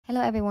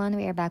Hello everyone,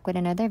 we are back with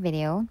another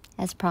video.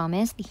 As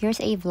promised,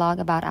 here's a vlog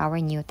about our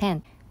new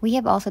tent. We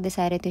have also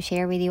decided to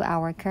share with you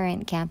our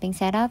current camping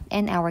setup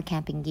and our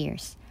camping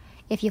gears.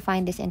 If you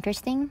find this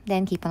interesting,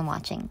 then keep on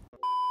watching.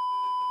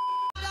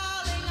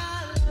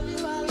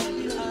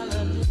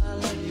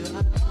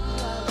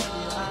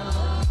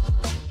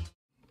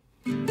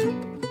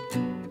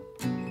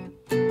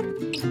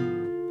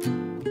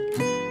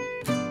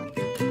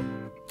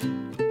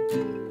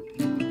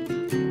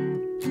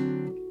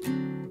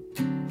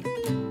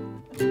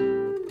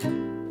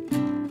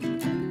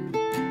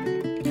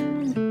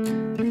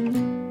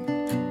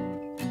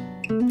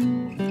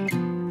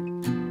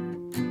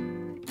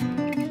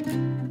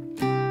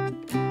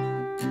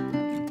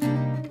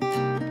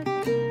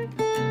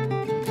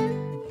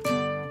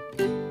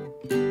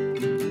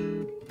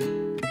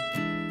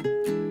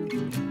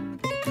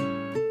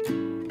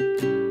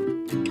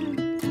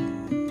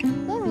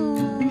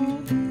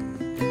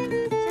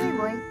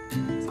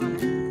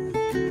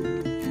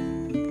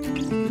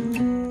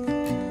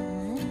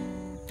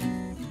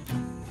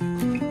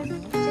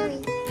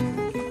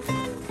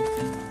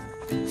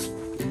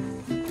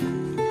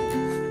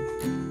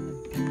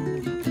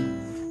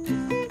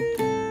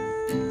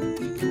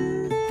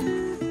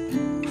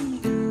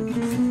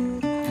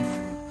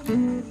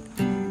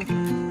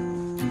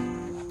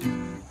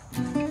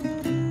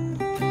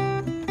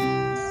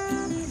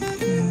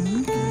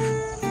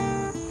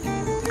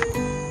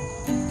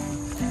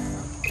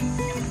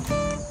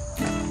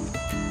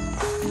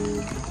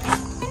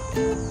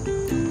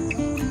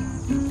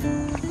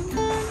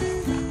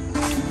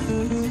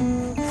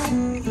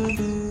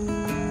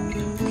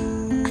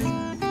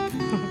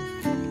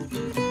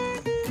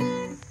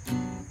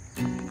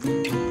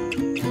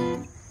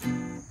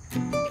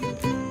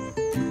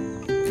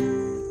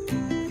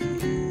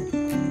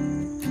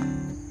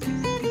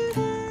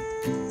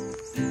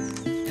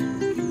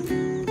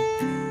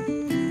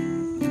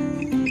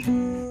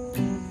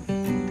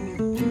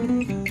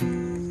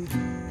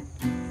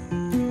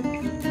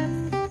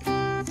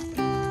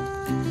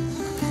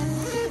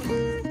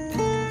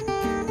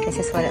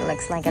 This is what it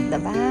looks like at the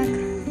back.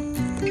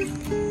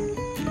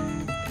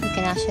 You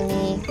can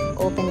actually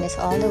open this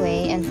all the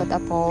way and put a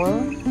pole.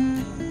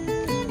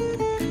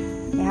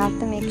 You have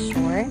to make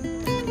sure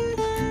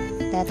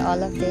that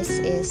all of this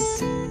is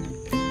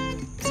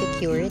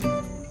secured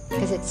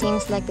because it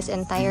seems like this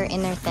entire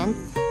inner tent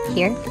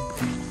here,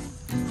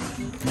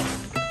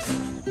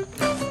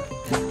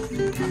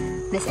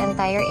 this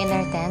entire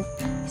inner tent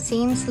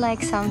seems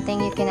like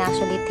something you can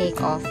actually take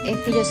off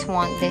if you just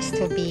want this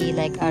to be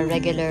like a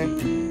regular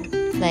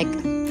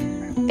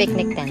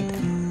picnic tent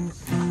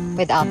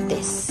without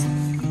this.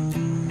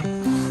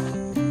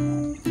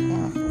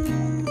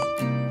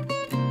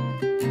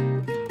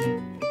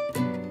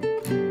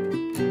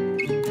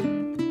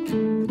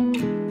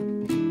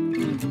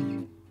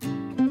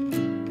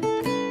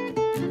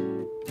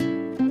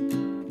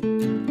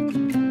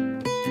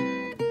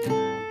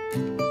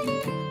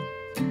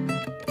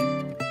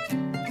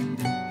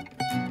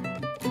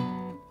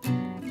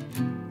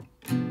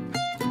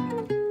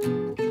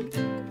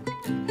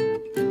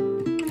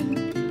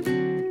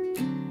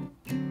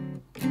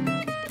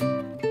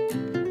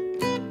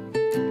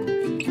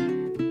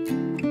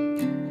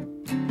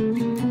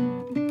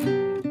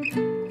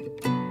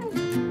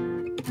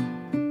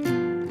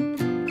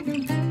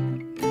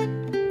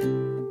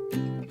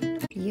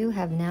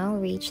 Have now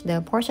reached the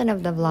portion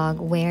of the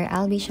vlog where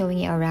I'll be showing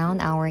you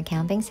around our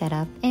camping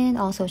setup and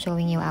also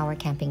showing you our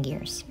camping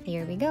gears.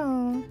 Here we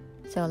go!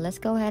 So let's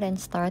go ahead and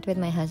start with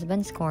my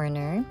husband's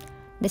corner.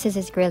 This is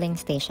his grilling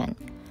station.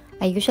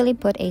 I usually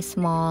put a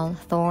small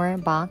Thor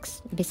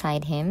box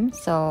beside him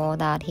so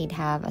that he'd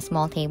have a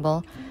small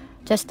table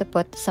just to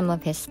put some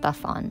of his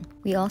stuff on.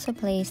 We also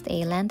placed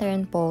a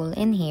lantern pole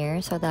in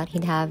here so that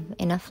he'd have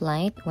enough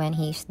light when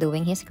he's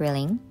doing his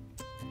grilling.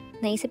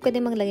 Naisip ko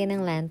din maglagay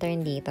ng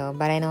lantern dito,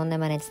 but I know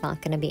naman it's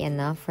not gonna be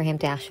enough for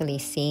him to actually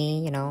see,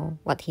 you know,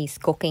 what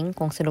he's cooking,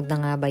 kung sunog na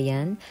nga ba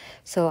yan.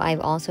 So I've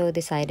also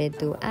decided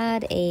to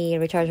add a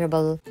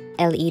rechargeable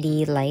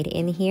LED light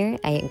in here.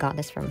 I got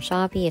this from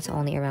Shopee. It's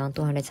only around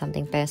 200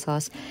 something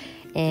pesos.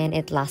 And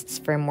it lasts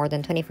for more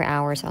than 24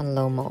 hours on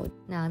low mode.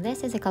 Now,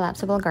 this is a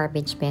collapsible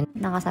garbage bin.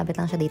 Nakasabit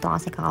lang siya dito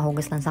kasi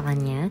kakahugas lang sa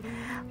kanya.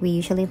 We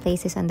usually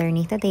place this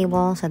underneath the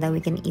table so that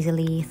we can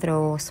easily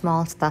throw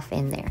small stuff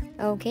in there.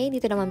 Okay,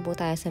 dito naman po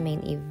tayo sa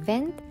main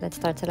event. Let's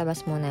start sa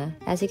labas muna.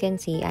 As you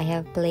can see, I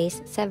have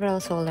placed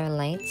several solar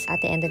lights at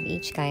the end of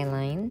each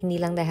skyline.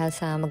 Hindi lang dahil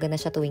sa maganda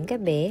siya tuwing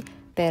gabi,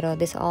 pero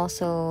this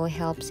also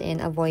helps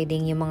in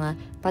avoiding yung mga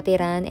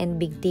patiran and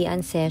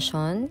bigtian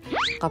session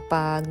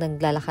kapag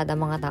naglalakad ang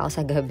mga tao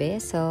sa gabi.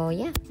 So,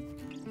 yeah.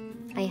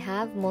 I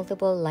have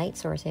multiple light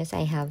sources.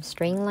 I have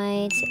string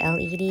lights,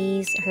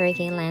 LEDs,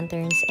 hurricane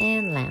lanterns,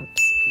 and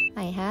lamps.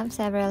 I have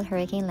several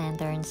hurricane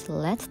lanterns.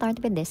 Let's start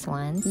with this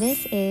one.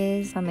 This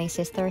is from my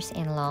sister's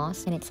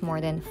in-laws and it's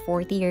more than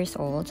 40 years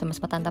old. So,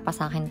 mas matanda pa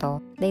sa akin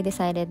to. They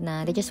decided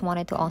na they just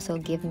wanted to also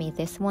give me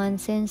this one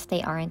since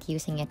they aren't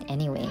using it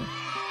anyway.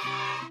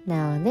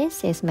 Now,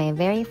 this is my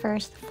very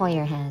first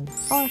foyer hand,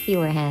 or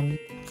viewer hand.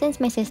 Since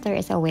my sister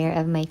is aware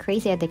of my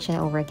crazy addiction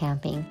over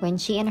camping,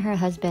 when she and her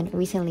husband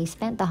recently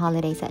spent the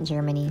holidays at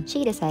Germany,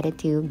 she decided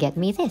to get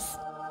me this.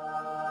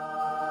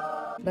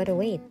 But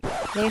wait,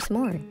 there's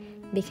more.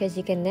 Because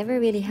you can never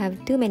really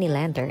have too many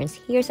lanterns,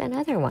 here's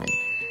another one.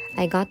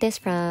 I got this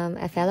from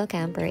a fellow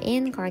camper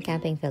in Car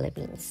Camping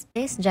Philippines.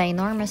 This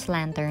ginormous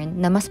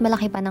lantern na mas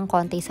malaki pa ng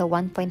konti sa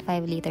 1.5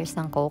 liters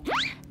ng Coke,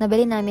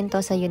 nabili namin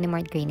to sa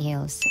Unimart Green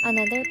Hills.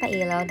 Another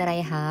pailaw that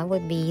I have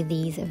would be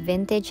these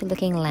vintage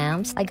looking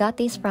lamps. I got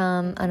these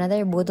from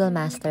another Boodle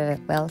Master,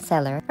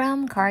 seller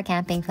from Car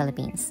Camping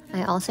Philippines.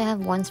 I also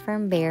have ones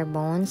from Bare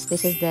Bones.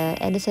 This is the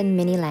Edison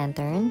Mini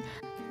Lantern.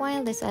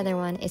 While this other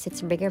one is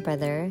its bigger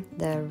brother,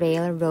 the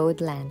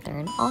Railroad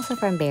Lantern, also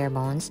from Bare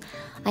Bones.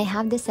 I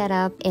have this set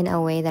up in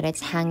a way that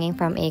it's hanging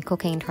from a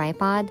cooking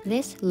tripod.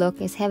 This look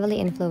is heavily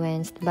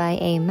influenced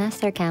by a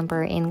master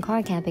camper in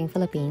Car Camping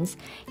Philippines.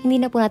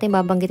 Hindi na po natin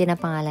babanggitin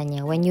ang pangalan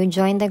niya. When you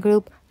join the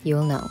group,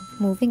 you'll know.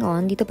 Moving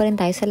on, dito pa rin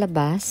tayo sa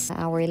labas.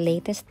 Our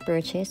latest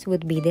purchase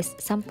would be this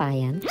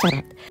sampayan.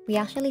 Charot. We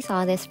actually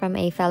saw this from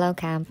a fellow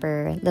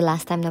camper the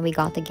last time that we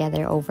got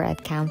together over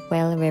at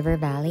Campwell River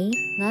Valley.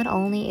 Not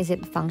only is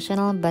it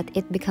functional, but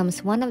it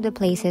becomes one of the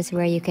places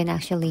where you can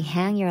actually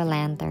hang your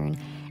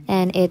lantern,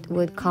 and it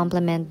would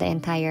complement the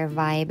entire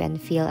vibe and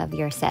feel of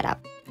your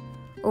setup.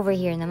 Over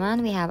here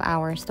naman, we have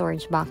our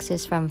storage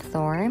boxes from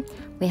Thor.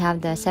 We have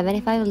the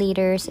 75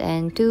 liters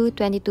and two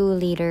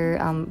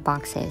 22-liter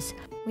boxes.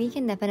 We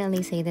can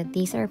definitely say that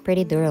these are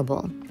pretty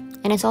durable,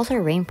 and it's also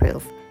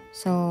rainproof,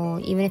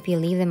 so even if you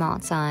leave them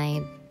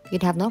outside,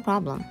 you'd have no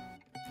problem.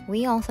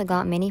 We also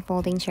got mini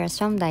folding chairs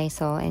from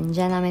Daiso, and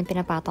dyan namin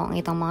pinapatong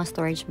itong mga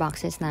storage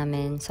boxes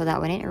namin so that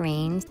when it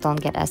rains,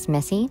 don't get as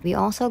messy. We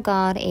also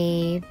got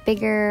a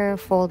bigger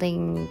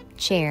folding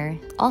chair,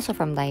 also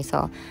from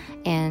Daiso,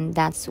 and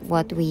that's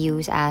what we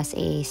use as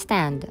a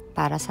stand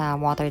para sa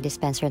water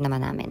dispenser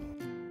naman namin.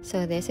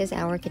 So this is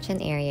our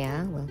kitchen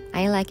area. Well,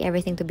 I like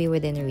everything to be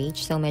within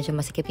reach, so medyo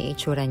masikip yung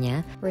itsura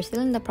niya. We're still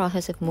in the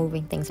process of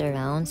moving things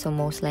around, so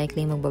most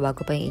likely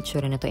magbabago pa yung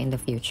itsura na to in the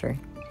future.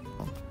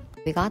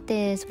 We got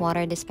this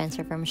water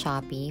dispenser from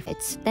Shopee.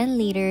 It's 10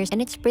 liters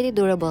and it's pretty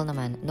durable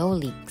naman, no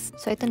leaks.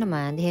 So ito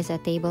naman, this is a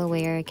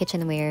tableware,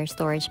 kitchenware,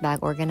 storage bag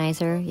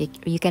organizer.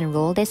 You can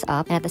roll this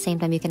up, and at the same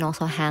time, you can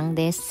also hang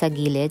this sa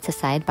gilid, sa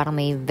side, parang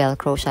may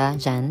velcro siya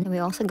dyan. We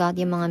also got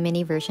yung mga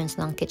mini versions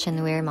ng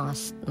kitchenware,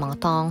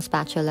 mga tongs,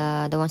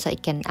 spatula, the ones that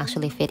it can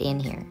actually fit in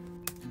here.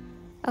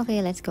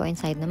 Okay, let's go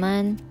inside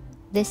naman.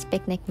 This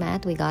picnic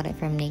mat, we got it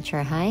from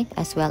Naturehike,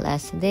 as well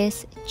as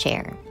this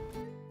chair.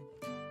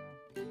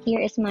 Here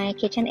is my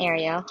kitchen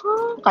area.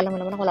 Kala mo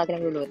naman ako lagi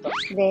nagluluto.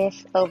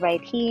 This stove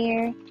right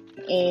here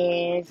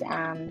is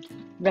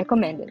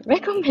recommended by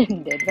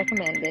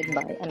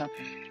a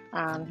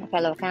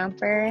fellow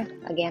camper.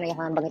 Again, ayoko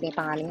nang banggitin yung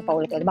pangalan niya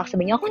paulit-ulit. Baka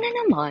sabihin niyo, ako na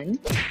naman.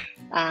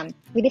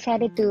 We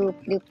decided to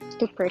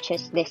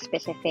purchase this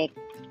specific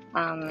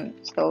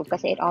stove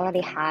kasi it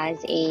already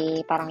has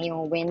a parang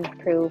yung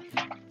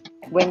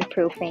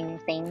windproofing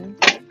thing.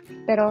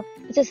 Pero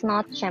this is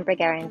not syempre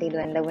guaranteed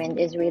when the wind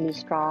is really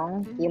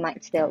strong. We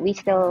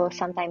still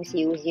sometimes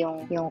use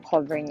yung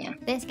cover niya.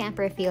 This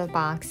camper field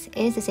box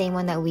is the same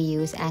one that we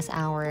use as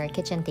our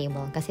kitchen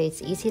table kasi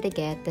it's easy to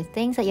get the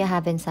things that you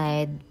have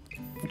inside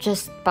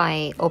just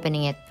by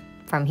opening it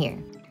from here.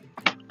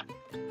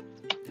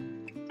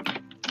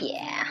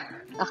 Yeah.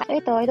 Okay,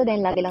 ito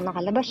din lagi lang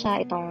nakalabas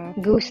siya, itong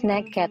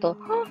gooseneck kettle.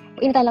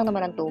 Initan lang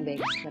naman ng tubig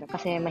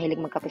kasi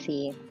mahilig magkape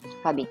si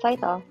hubby. So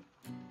ito,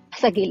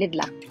 sa gilid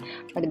lang.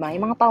 O, diba?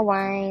 Yung mga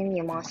pa-wine,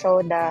 yung mga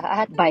soda,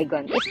 at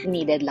bygone, if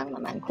needed lang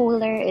naman.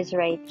 Cooler is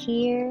right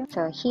here.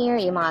 So,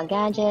 here, yung mga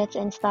gadgets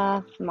and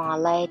stuff,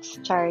 mga lights,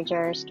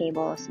 chargers,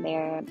 cables,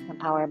 there,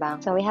 power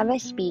bank. So, we have a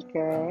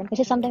speaker. This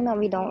is something that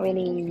we don't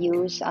really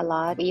use a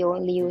lot. We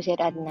only use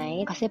it at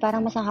night. Kasi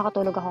parang mas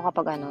nakakatulog ako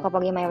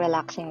kapag yung may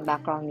relaxing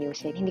background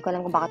music. Hindi ko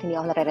alam kung bakit hindi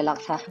ako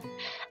nare-relax sa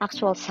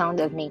actual sound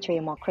of nature,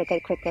 yung mga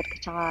cricket,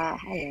 tsaka,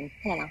 ayun,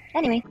 yan lang.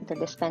 Anyway, the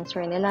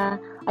dispenser nila.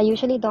 I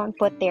usually don't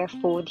put their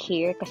food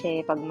here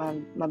kasi pag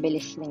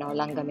mabilis,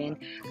 langgamin.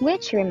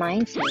 Which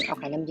reminds me,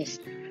 okay, let me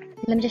just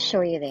show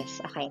you this.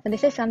 Okay, so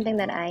this is something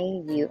that I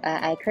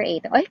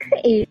created. O,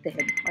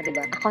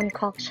 diba? A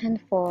concoction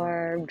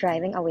for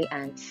driving away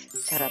ants.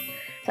 Charot.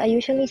 So I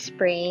usually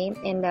spray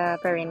in the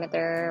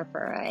perimeter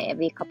for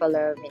every couple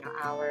of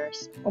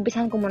hours.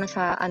 Umpisahan ko muna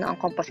sa ang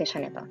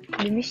composition nito.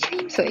 I'm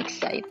so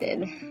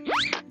excited.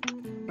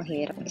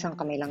 Mahirap, isang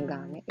kamay lang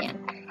gamit. Yan.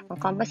 Ang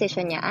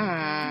composition niya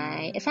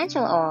ay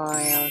essential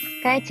oil.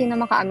 Kahit sino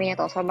makaamin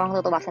nito, sobrang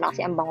tutuwa sila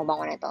kasi ang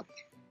bango-bango nito.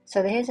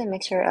 So this is a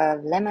mixture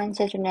of lemon,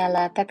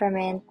 citronella,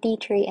 peppermint,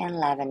 tea tree, and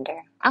lavender.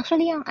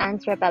 Actually, yung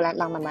ants repellent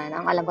lang naman,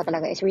 ang alam ko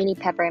talaga is really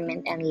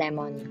peppermint and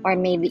lemon, or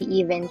maybe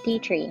even tea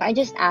tree. I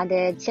just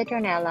added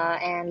citronella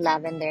and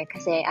lavender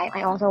kasi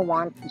I also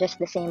want just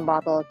the same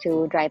bottle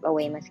to drive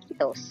away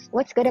mosquitoes.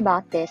 What's good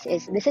about this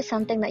is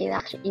something that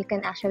you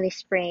can actually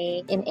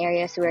spray in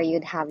areas where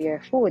you'd have your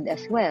food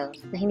as well.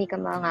 Na hindi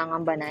ka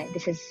mangangamba na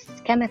this is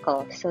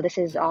chemical. So this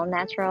is all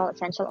natural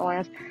essential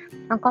oils.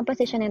 Ang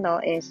composition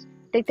nito is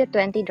 20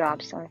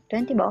 drops, or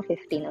 20 ba o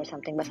 15 or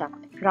something, basta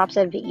drops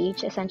of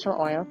each essential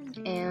oil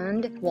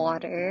and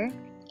water.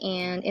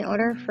 And in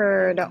order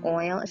for the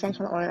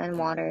essential oil and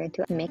water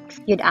to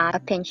mix, you'd add a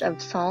pinch of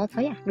salt.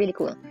 So yeah, really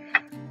cool.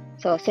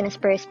 So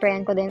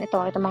sinaspray-sprayan ko din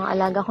itong mga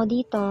alaga ko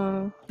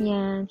dito.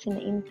 Yan,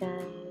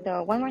 sinaintan.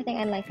 So one more thing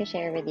I'd like to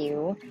share with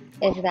you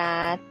is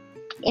that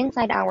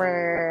inside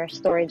our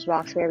storage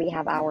box where we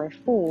have our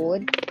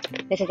food,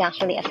 this is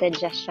actually a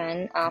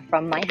suggestion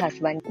from my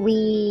husband.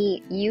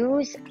 We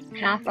use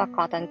half a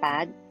cotton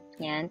pad,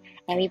 yan,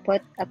 and we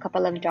put a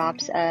couple of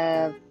drops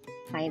of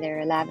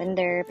either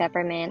lavender,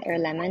 peppermint, or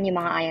lemon, yung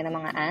mga ayaw ng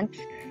mga ants.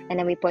 And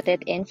then we put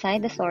it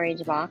inside the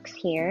storage box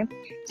here,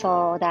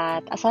 so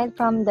that aside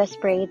from the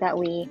spray that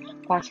we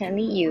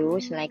constantly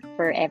use, like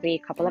for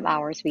every couple of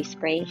hours we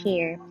spray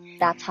here,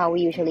 that's how we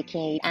usually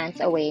keep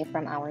ants away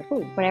from our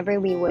food. Whenever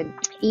we would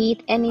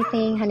eat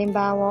anything,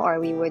 halimbawa,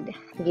 or we would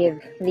give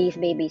these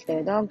babies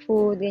their dog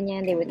food,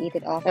 ganyan, they would eat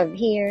it off of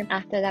here.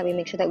 After that, we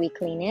make sure that we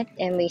clean it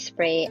and we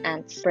spray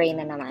ant spray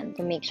na naman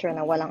to make sure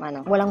na walang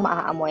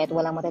maaamoy at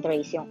walang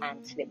matatrace yung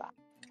ants, diba?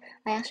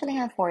 I actually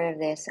have 4 of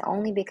this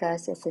only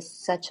because this is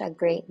such a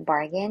great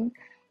bargain.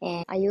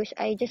 And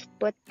I just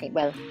put,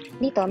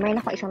 dito, meron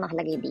ako isang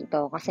nakalagay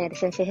dito. Kasi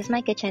since this is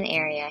my kitchen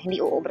area,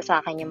 hindi uubra sa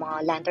akin yung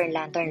mga lantern,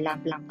 lamp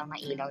lang na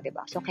ilaw,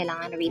 diba? So,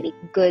 kailangan a really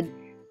good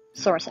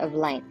source of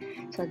light.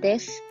 So,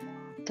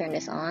 turn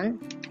this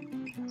on.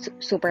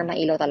 Super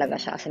mailaw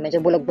talaga siya. Kasi medyo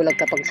bulag-bulag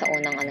kapag sa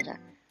unang siya.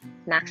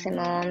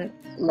 Maximum,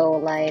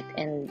 low light,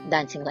 and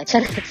dancing light.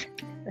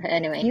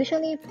 Anyway,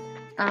 usually,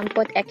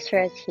 put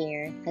extras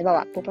here.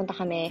 Halimbawa, pupunta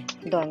kami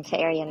doon sa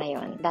area na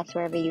yon. That's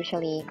where we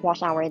usually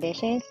wash our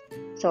dishes.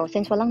 So,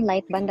 since walang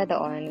light banda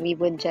doon, we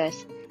would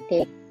just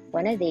take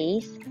one of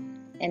these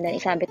and then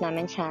isabit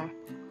namin sa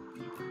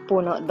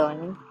puno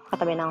doon,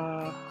 katabi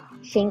ng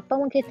sink. Pag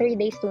magsi 3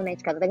 days, 2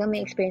 nights ka, talagang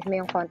may experience mo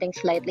yung konting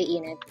slightly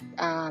init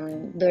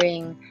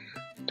during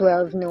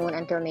 12 noon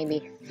until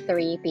maybe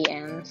 3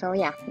 p.m. So,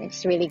 yeah,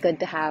 it's really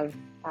good to have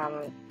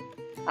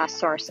a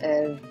source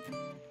of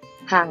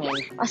hangin.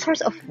 A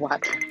source of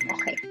what?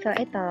 Okay. So,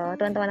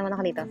 ito. Tuwan-tuwa naman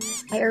ako dito.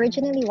 I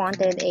originally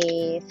wanted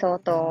a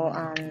Soto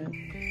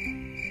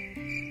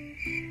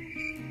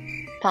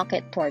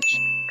pocket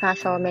torch.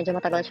 Kaso, medyo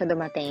matagal siya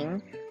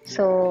dumating.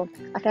 So,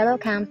 a fellow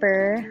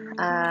camper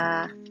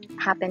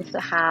happens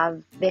to have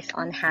this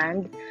on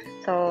hand.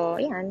 So,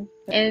 yan.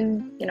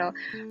 And,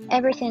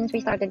 ever since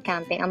we started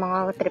camping, ang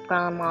mga trip ko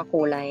ng mga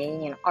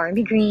kulay,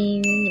 army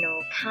green,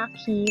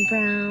 khaki,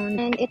 brown.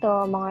 And ito,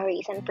 mga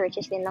recent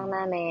purchase din lang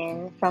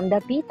namin from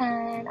the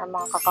Pitan, ang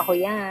mga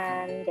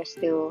kakahuyan,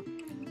 just to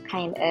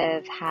kind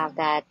of have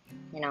that,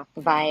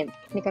 vibe.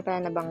 Hindi ka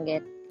pala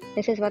nabanggit.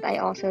 This is what I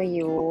also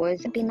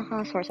use. Ang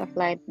pinaka source of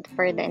light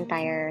for the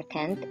entire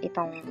tent,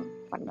 itong,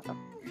 ano ba to?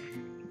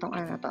 Itong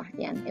ano to?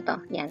 Yan, ito,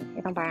 yan.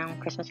 Itong parang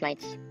Christmas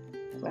lights.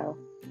 Well,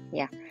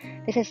 yeah.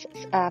 This is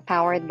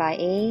powered by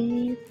a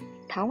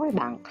power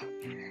bank.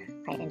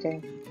 Okay, and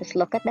then just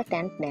look at the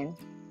tent then.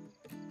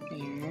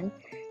 Ayan.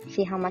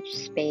 See how much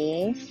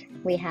space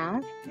we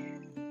have.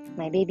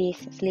 My baby's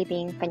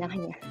sleeping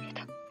kanya-kanya.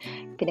 Ito.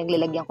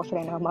 Pinaglalagyan ko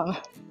sila ng mga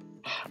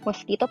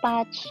mosquito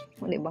patch.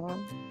 Diba?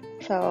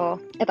 So,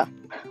 ito.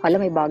 Hala,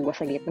 may bagwa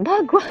sa gitna.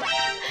 Bagwa!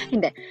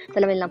 Hindi.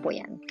 Salamin lang po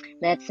yan.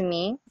 That's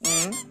me.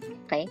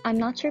 Okay. I'm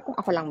not sure kung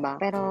ako lang ba,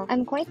 pero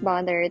I'm quite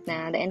bothered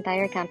na the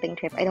entire camping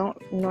trip, I don't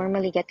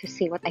normally get to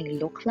see what I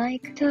look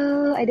like.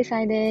 So, I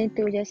decided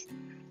to just,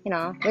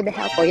 with the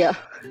help,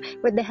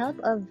 with the help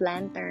of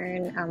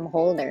lantern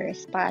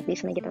holders, para at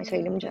least makita mo yung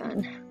sarili mo dyan.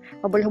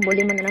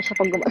 Pabulhubuli mo na lang siya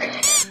pag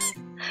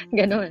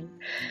Ganon.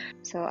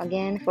 So,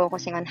 again,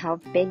 focusing on how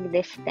big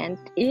this tent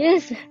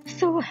is.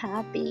 So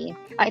happy.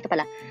 Ito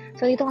pala.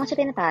 So, dito nga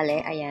siya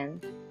tinatali. Ayan.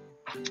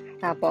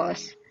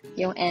 Tapos,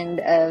 yung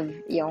end of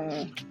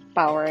yung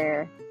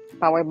power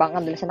bank,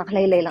 andun sa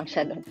nakalaylay lang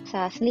siya doon.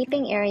 Sa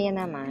sleeping area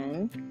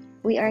naman,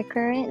 we are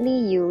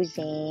currently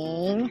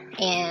using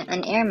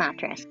an air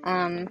mattress.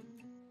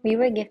 We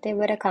were gifted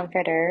with a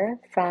comforter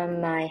from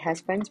my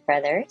husband's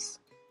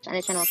brothers.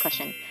 Additional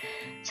cushion.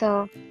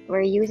 So,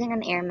 we're using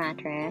an air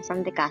mattress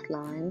from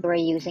Decathlon. We're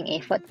using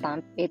a foot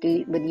pump. It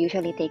would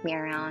usually take me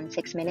around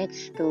 6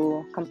 minutes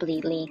to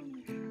completely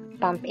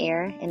pump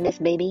air in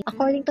this baby.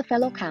 According to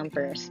fellow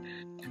campers,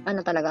 ang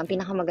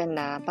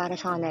pinakamaganda para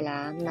sa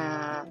kanila na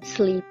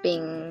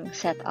sleeping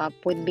setup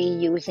would be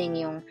using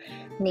yung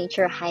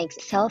Naturehike's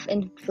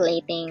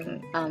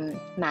self-inflating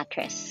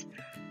mattress.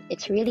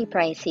 It's really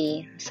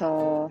pricey.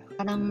 So,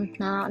 parang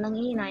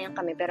nangihinayang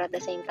kami, pero at the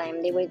same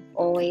time, they would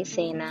always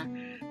say na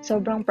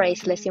sobrang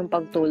priceless yung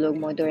pagtulog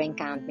mo during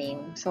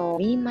camping.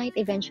 So, we might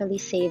eventually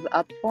save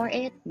up for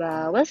it,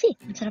 but we'll see.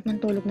 Ang sarap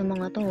ng tulog ng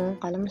mga to.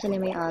 Kala mo sila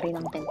may-ari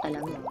ng tent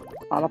talaga.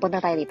 Mapunta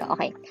tayo dito.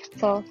 Okay.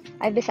 So,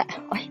 I've decided...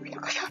 Ay,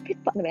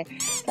 nakasapit pa.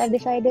 So, I've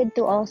decided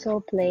to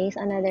also place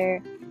another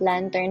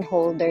lantern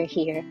holder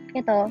here.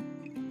 Ito,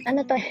 ano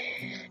to?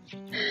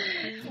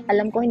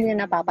 Alam ko hindi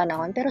na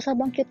napapanahon, pero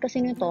sobrang cute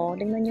kasi nito.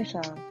 Tingnan nyo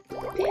siya.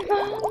 Diba?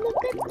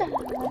 Look at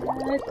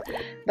that.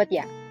 But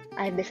yeah,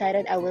 I've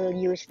decided I will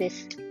use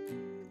this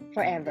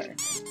forever.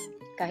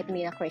 Kahit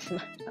hindi na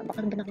Christmas.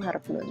 Bakit ba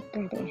nakaharap nun?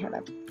 Ito yung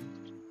harap.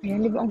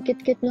 Ayan, diba? Ang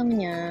cute-cute lang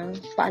niya.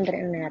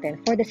 Paandarin na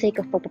natin. For the sake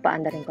of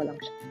papaandarin ko lang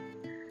siya.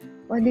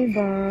 O,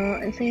 diba?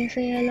 Ang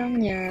saya-saya lang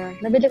niya.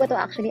 Nabili ko to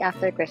actually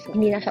after Christmas.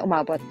 Hindi na siya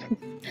umabot.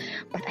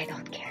 But I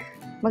don't care.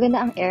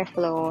 Maganda ang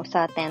airflow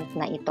sa tent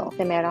na ito.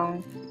 Kasi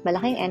merong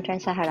malaking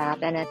entrance sa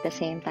harap and at the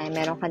same time,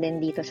 meron ka din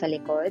dito sa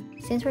likod.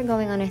 Since we're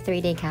going on a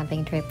 3-day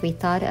camping trip, we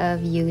thought of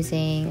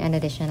using an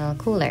additional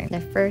cooler. The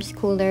first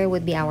cooler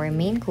would be our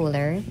main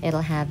cooler.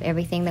 It'll have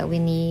everything that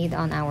we need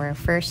on our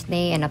first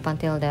day and up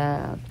until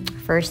the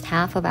first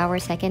half of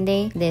our second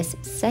day. This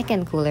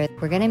second cooler,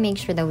 we're gonna make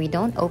sure that we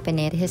don't open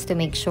it. This is to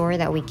make sure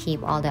that we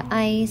keep all the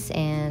ice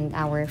and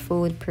our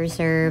food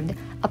preserved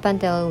up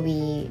until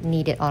we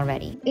need it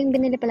already. Yung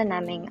binili pala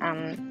naming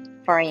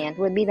variant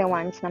would be the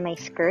ones na may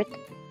skirt.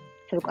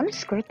 Sabi ko, ano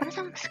skirt? Para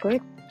saan skirt?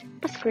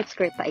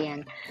 Pa-skirt pa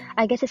yan.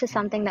 I guess this is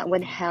something that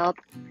would help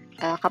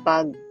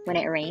kapag when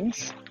it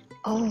rains.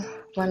 Oh,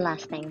 one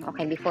last thing.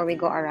 Okay, before we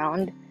go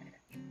around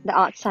the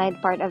outside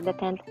part of the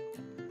tent,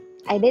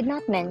 I did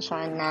not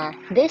mention na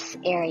this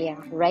area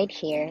right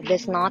here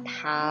does not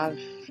have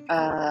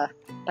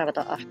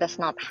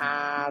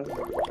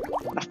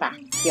basta,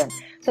 yun.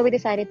 So we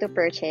decided to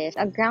purchase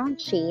a ground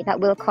sheet that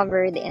will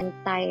cover the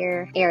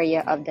entire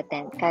area of the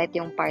tent. Kahit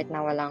yung part na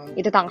walang,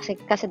 ito kasi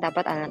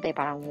dapat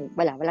parang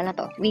wala na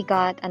to. We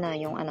got,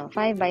 5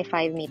 by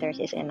 5 meters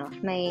is enough.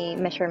 May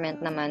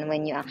measurement naman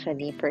when you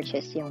actually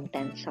purchase yung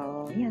tent.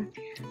 So, yeah.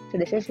 So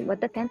this is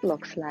what the tent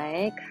looks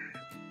like.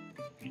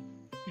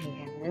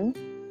 Ayan.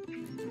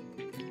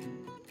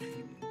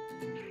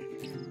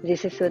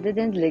 This is what the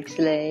tent looks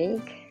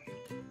like.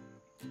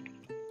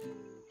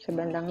 Sa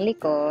bandang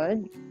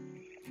likod.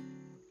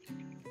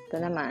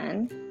 Ito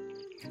naman.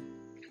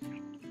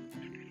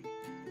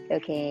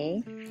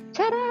 Okay.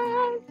 Tada!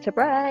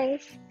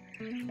 Surprise!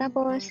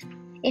 Tapos,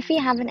 if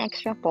you have an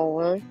extra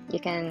pole,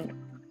 you can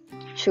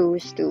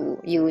choose to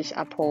use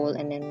a pole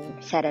and then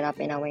set it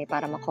up in a way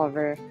para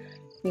makover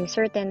yung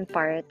certain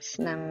parts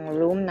ng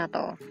room na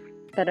to.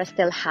 Pero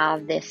still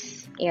have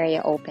this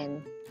area open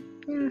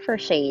for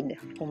shade,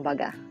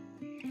 kumbaga.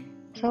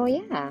 So,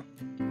 yeah.